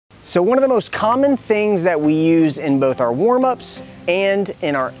So one of the most common things that we use in both our warm-ups and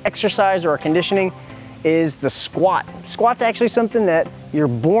in our exercise or our conditioning is the squat. Squat's actually something that you're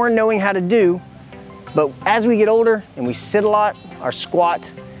born knowing how to do, but as we get older and we sit a lot, our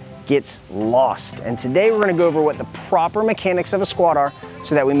squat gets lost. And today we're gonna go over what the proper mechanics of a squat are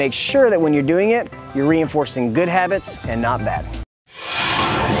so that we make sure that when you're doing it, you're reinforcing good habits and not bad.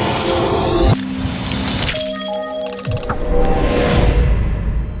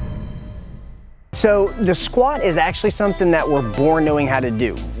 So the squat is actually something that we're born knowing how to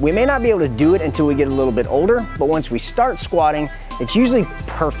do. We may not be able to do it until we get a little bit older, but once we start squatting, it's usually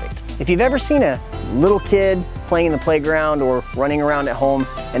perfect. If you've ever seen a little kid playing in the playground or running around at home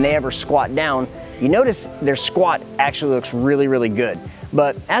and they ever squat down, you notice their squat actually looks really, really good.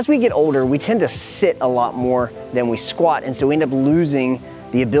 But as we get older, we tend to sit a lot more than we squat, and so we end up losing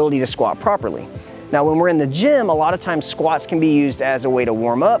the ability to squat properly. Now, when we're in the gym, a lot of times squats can be used as a way to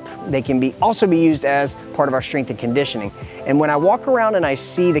warm up. They can also be used as part of our strength and conditioning. And when I walk around and I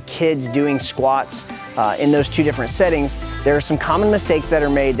see the kids doing squats in those two different settings, there are some common mistakes that are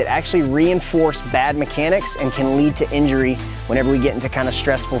made that actually reinforce bad mechanics and can lead to injury whenever we get into kind of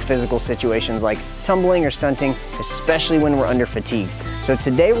stressful physical situations like tumbling or stunting, especially when we're under fatigue. So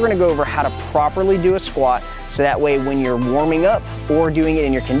today we're gonna go over how to properly do a squat so that way when you're warming up or doing it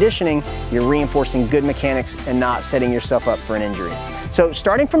in your conditioning, you're reinforcing good mechanics and not setting yourself up for an injury. So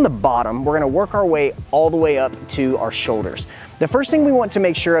starting from the bottom, we're gonna work our way all the way up to our shoulders. The first thing we want to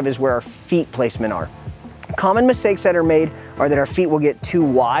make sure of is where our feet placement are. Common mistakes that are made are that our feet will get too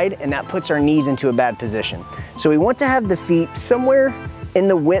wide and that puts our knees into a bad position. So we want to have the feet somewhere in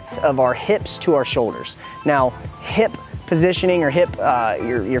the width of our hips to our shoulders. Now, hip positioning or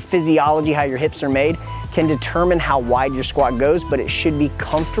your physiology, how your hips are made, can determine how wide your squat goes, but it should be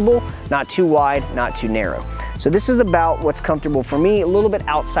comfortable, not too wide, not too narrow. So this is about what's comfortable for me, a little bit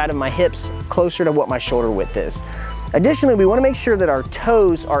outside of my hips, closer to what my shoulder width is. Additionally, we want to make sure that our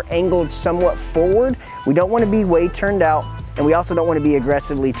toes are angled somewhat forward. We don't want to be way turned out, and we also don't want to be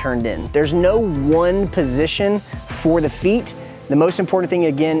aggressively turned in. There's no one position for the feet. The most important thing,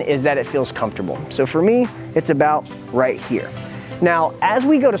 again, is that it feels comfortable. So for me, it's about right here. Now, as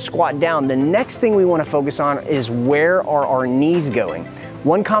we go to squat down, the next thing we want to focus on is where are our knees going.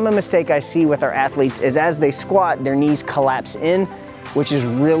 One common mistake I see with our athletes is as they squat, their knees collapse in, which is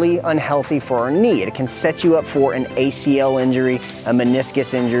really unhealthy for our knee. It can set you up for an ACL injury, a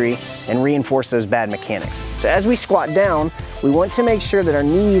meniscus injury, and reinforce those bad mechanics. So as we squat down, we want to make sure that our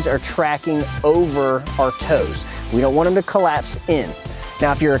knees are tracking over our toes. We don't want them to collapse in.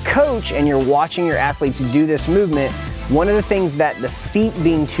 Now, if you're a coach and you're watching your athletes do this movement, one of the things that the feet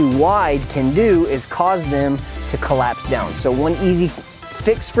being too wide can do is cause them to collapse down. So one easy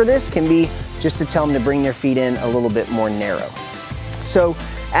fix for this can be just to tell them to bring their feet in a little bit more narrow. So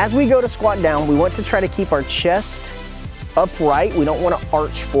as we go to squat down, we want to try to keep our chest upright. We don't want to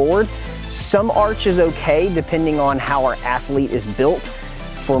arch forward. Some arch is okay depending on how our athlete is built.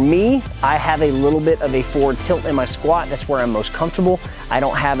 For me, I have a little bit of a forward tilt in my squat. That's where I'm most comfortable. I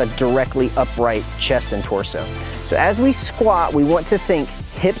don't have a directly upright chest and torso. So as we squat, we want to think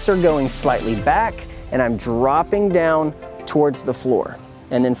hips are going slightly back and I'm dropping down towards the floor.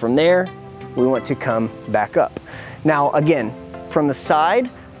 And then from there, we want to come back up. Now, again, from the side,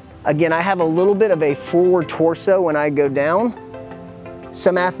 again, I have a little bit of a forward torso when I go down.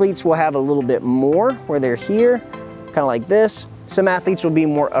 Some athletes will have a little bit more where they're here, kind of like this. Some athletes will be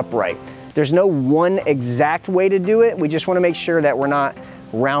more upright. There's no one exact way to do it. We just want to make sure that we're not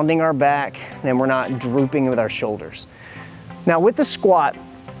rounding our back and we're not drooping with our shoulders. Now with the squat,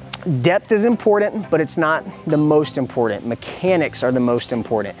 depth is important, but it's not the most important. Mechanics are the most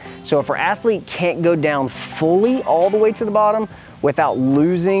important. So if our athlete can't go down fully all the way to the bottom without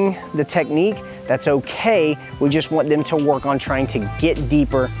losing the technique, that's okay. We just want them to work on trying to get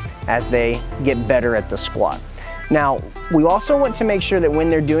deeper as they get better at the squat. Now, we also want to make sure that when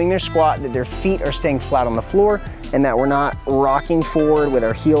they're doing their squat, that their feet are staying flat on the floor and that we're not rocking forward with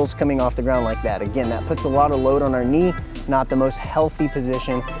our heels coming off the ground like that. Again, that puts a lot of load on our knee, not the most healthy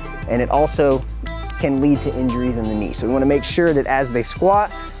position, and it also can lead to injuries in the knee. So we want to make sure that as they squat,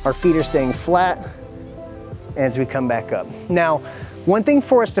 our feet are staying flat as we come back up. Now, one thing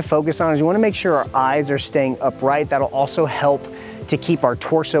for us to focus on is we want to make sure our eyes are staying upright. That'll also help to keep our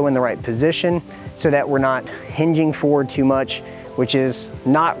torso in the right position so that we're not hinging forward too much, which is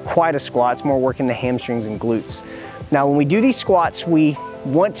not quite a squat. It's more working the hamstrings and glutes. Now, when we do these squats, we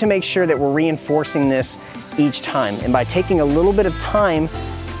want to make sure that we're reinforcing this each time. And by taking a little bit of time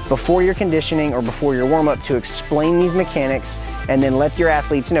before your conditioning or before your warm-up to explain these mechanics and then let your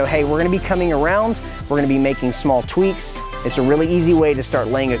athletes know, hey, we're gonna be coming around, we're gonna be making small tweaks, It's a really easy way to start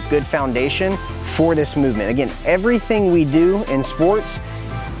laying a good foundation for this movement. Again, everything we do in sports,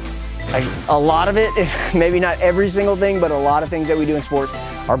 a lot of it, maybe not every single thing, but a lot of things that we do in sports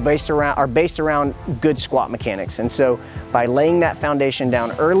are based around good squat mechanics. And so by laying that foundation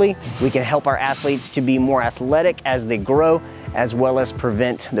down early, we can help our athletes to be more athletic as they grow, as well as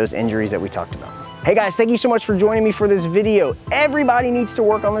prevent those injuries that we talked about. Hey guys, thank you so much for joining me for this video. Everybody needs to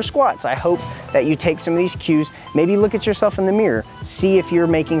work on their squats. I hope that you take some of these cues, maybe look at yourself in the mirror, see if you're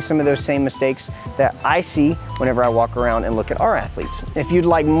making some of those same mistakes that I see whenever I walk around and look at our athletes. If you'd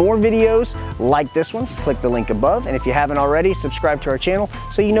like more videos like this one, click the link above. And if you haven't already, subscribe to our channel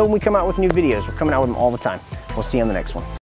so you know when we come out with new videos. We're coming out with them all the time. We'll see you on the next one.